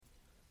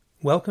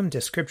Welcome to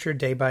Scripture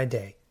Day by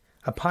Day,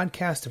 a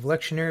podcast of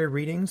lectionary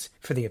readings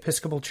for the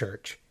Episcopal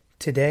Church.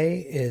 Today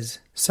is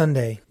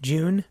Sunday,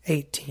 June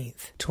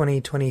 18th,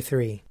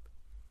 2023.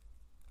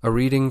 A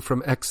reading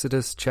from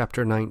Exodus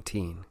chapter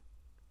 19.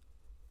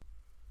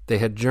 They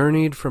had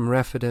journeyed from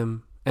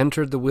Rephidim,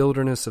 entered the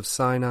wilderness of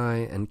Sinai,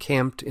 and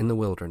camped in the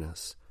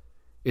wilderness.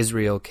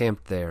 Israel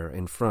camped there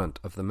in front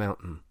of the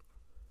mountain.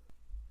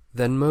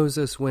 Then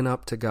Moses went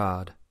up to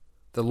God.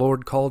 The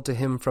Lord called to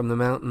him from the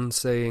mountain,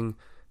 saying,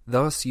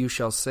 "Thus you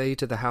shall say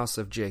to the house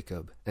of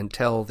Jacob, and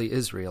tell the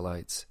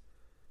Israelites,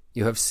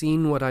 You have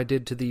seen what I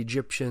did to the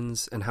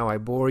Egyptians, and how I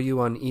bore you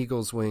on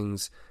eagle's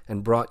wings,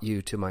 and brought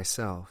you to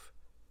myself.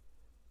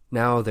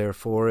 Now,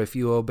 therefore, if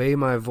you obey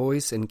my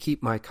voice and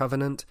keep my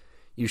covenant,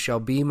 you shall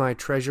be my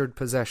treasured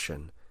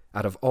possession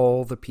out of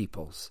all the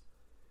peoples.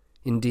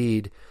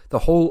 Indeed, the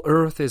whole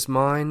earth is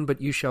mine, but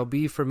you shall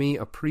be for me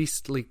a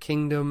priestly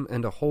kingdom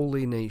and a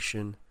holy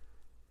nation.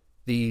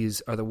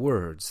 These are the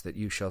words that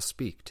you shall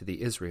speak to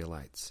the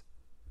Israelites."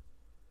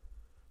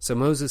 So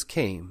Moses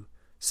came,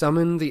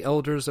 summoned the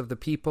elders of the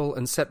people,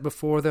 and set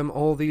before them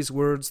all these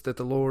words that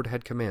the Lord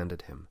had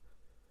commanded him.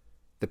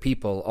 The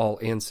people all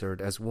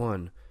answered as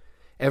one,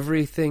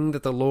 "Everything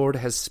that the Lord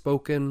has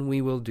spoken we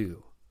will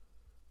do."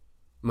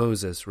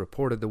 Moses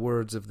reported the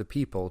words of the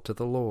people to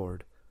the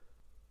Lord.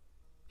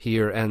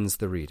 Here ends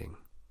the reading.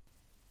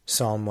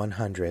 Psalm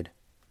 100.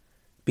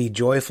 Be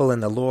joyful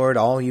in the Lord,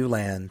 all you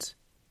lands.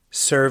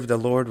 Serve the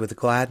Lord with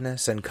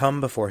gladness, and come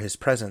before his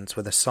presence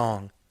with a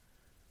song.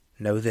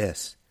 Know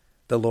this,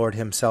 the Lord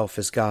himself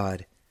is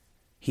God.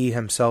 He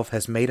himself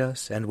has made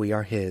us, and we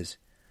are his.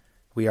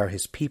 We are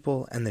his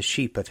people and the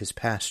sheep of his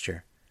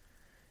pasture.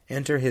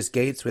 Enter his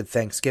gates with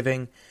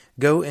thanksgiving,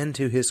 go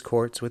into his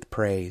courts with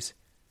praise.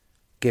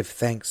 Give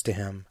thanks to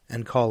him,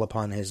 and call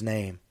upon his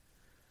name.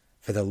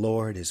 For the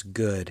Lord is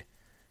good,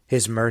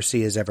 his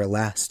mercy is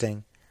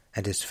everlasting,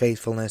 and his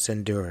faithfulness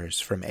endures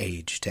from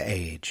age to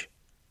age.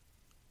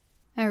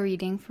 A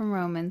reading from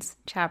Romans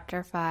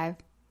chapter 5.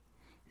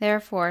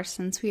 Therefore,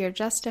 since we are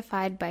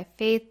justified by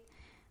faith,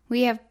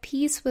 we have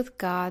peace with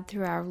God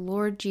through our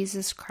Lord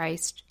Jesus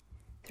Christ,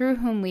 through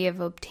whom we have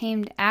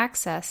obtained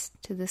access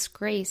to this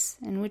grace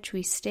in which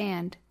we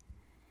stand.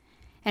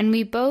 And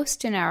we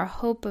boast in our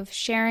hope of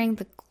sharing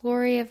the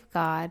glory of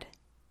God.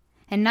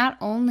 And not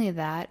only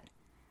that,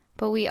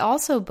 but we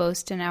also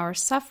boast in our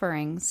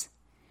sufferings,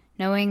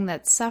 knowing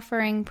that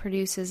suffering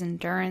produces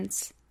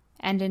endurance,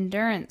 and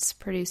endurance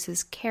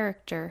produces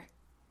character,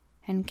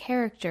 and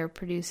character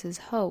produces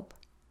hope.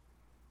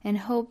 And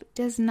hope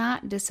does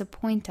not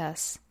disappoint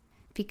us,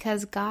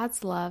 because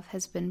God's love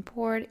has been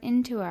poured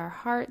into our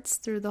hearts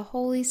through the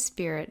Holy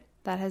Spirit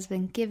that has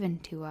been given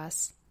to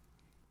us.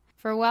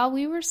 For while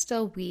we were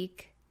still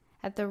weak,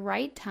 at the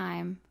right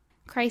time,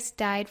 Christ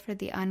died for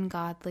the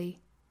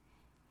ungodly.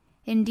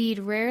 Indeed,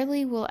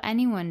 rarely will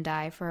anyone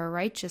die for a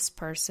righteous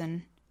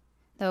person,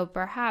 though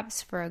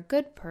perhaps for a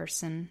good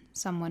person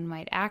someone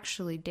might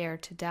actually dare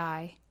to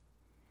die.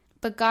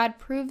 But God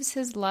proves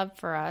his love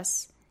for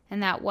us,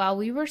 and that while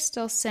we were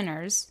still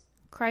sinners,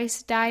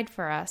 Christ died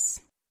for us.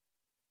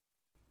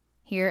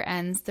 Here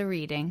ends the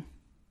reading.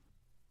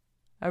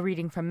 A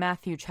reading from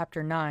Matthew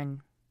chapter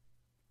 9.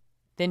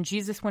 Then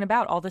Jesus went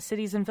about all the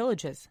cities and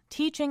villages,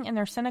 teaching in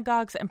their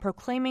synagogues and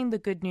proclaiming the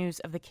good news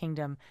of the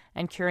kingdom,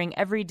 and curing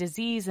every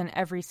disease and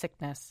every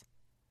sickness.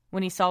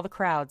 When he saw the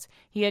crowds,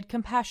 he had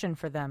compassion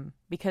for them,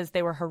 because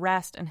they were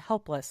harassed and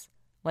helpless,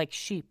 like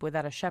sheep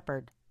without a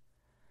shepherd.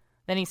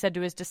 Then he said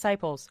to his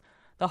disciples,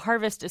 "The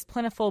harvest is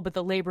plentiful, but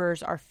the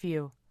laborers are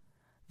few.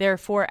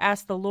 Therefore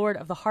ask the Lord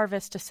of the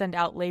harvest to send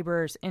out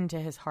laborers into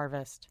his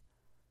harvest."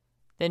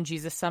 Then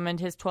Jesus summoned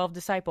his 12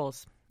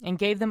 disciples, and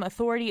gave them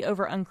authority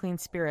over unclean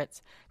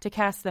spirits, to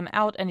cast them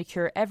out and to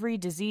cure every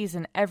disease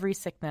and every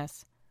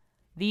sickness.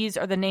 These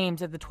are the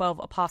names of the 12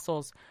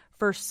 apostles: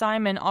 first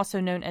Simon, also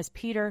known as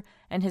Peter,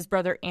 and his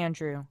brother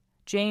Andrew,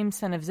 James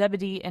son of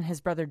Zebedee and his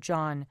brother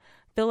John,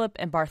 Philip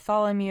and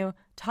Bartholomew,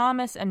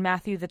 Thomas and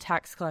Matthew the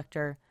tax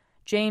collector,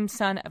 James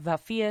son of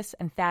Alphaeus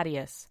and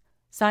Thaddeus,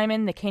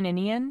 Simon the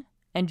Cananean,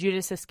 and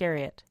Judas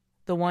Iscariot,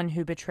 the one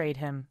who betrayed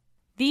him.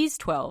 These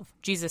 12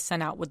 Jesus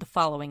sent out with the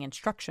following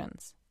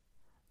instructions: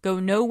 Go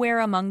nowhere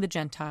among the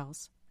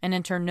Gentiles, and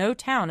enter no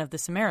town of the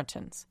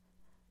Samaritans,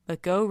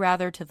 but go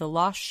rather to the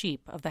lost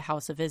sheep of the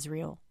house of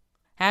Israel.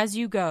 As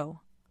you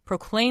go,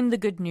 proclaim the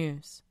good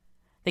news.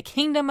 The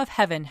kingdom of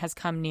heaven has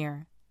come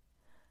near.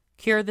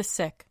 Cure the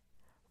sick,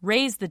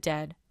 raise the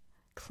dead,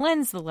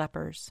 cleanse the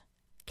lepers,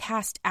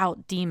 cast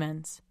out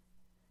demons.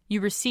 You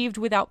received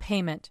without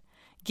payment,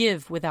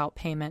 give without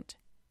payment.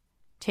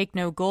 Take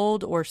no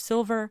gold or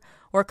silver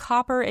or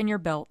copper in your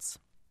belts,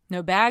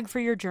 no bag for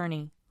your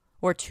journey,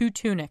 or 2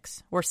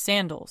 tunics, or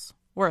sandals,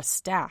 or a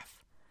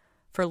staff,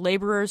 for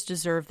laborers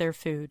deserve their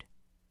food.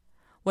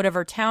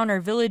 Whatever town or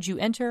village you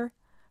enter,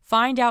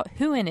 find out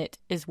who in it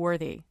is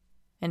worthy,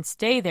 and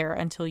stay there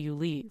until you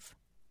leave.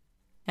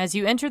 As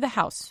you enter the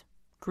house,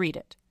 greet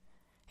it.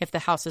 If the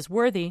house is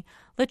worthy,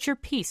 let your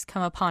peace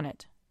come upon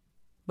it.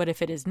 But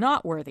if it is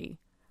not worthy,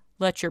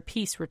 let your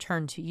peace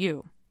return to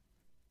you.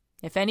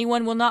 If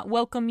anyone will not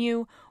welcome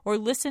you or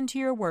listen to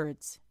your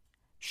words,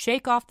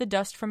 shake off the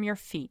dust from your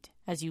feet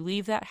as you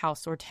leave that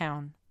house or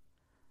town.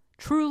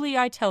 Truly,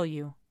 I tell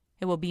you,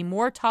 it will be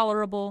more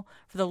tolerable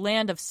for the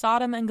land of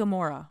Sodom and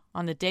Gomorrah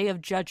on the day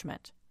of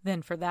judgment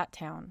than for that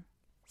town.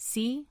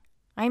 See,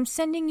 I am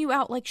sending you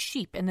out like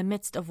sheep in the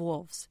midst of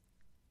wolves.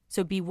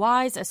 So be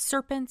wise as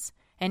serpents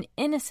and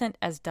innocent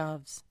as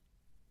doves.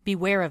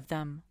 Beware of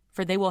them,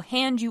 for they will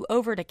hand you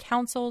over to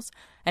councils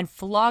and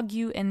flog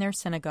you in their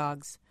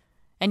synagogues,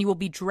 and you will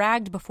be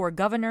dragged before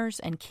governors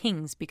and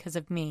kings because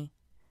of me,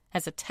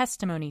 as a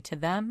testimony to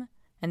them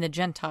and the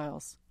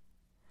Gentiles.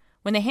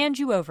 When they hand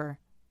you over,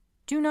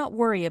 do not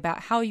worry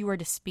about how you are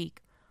to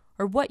speak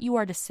or what you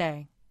are to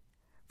say,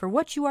 for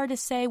what you are to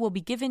say will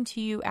be given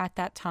to you at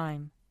that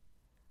time.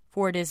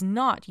 For it is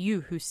not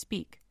you who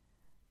speak,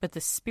 but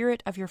the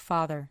Spirit of your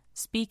Father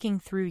speaking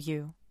through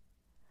you.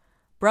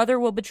 Brother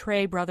will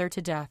betray brother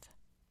to death,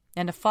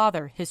 and a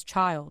father his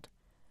child,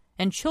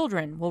 and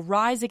children will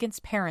rise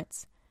against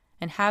parents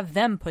and have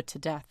them put to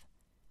death,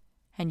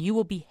 and you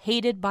will be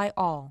hated by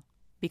all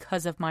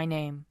because of my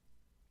name.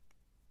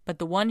 But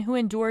the one who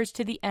endures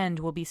to the end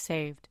will be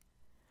saved.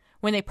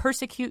 When they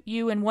persecute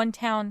you in one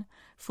town,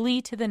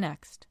 flee to the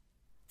next.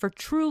 For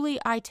truly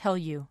I tell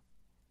you,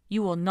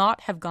 you will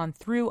not have gone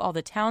through all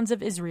the towns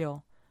of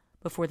Israel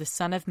before the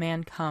Son of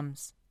Man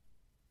comes.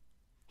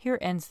 Here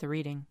ends the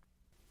reading.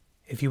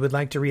 If you would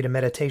like to read a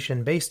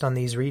meditation based on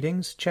these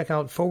readings, check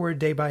out Forward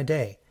Day by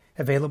Day,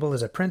 available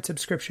as a print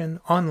subscription,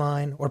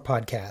 online, or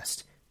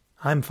podcast.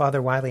 I'm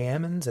Father Wiley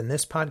Ammons, and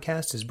this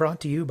podcast is brought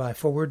to you by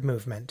Forward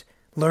Movement.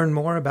 Learn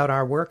more about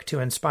our work to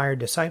inspire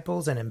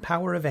disciples and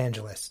empower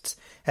evangelists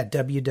at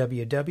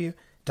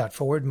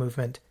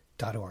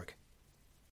www.forwardmovement.org.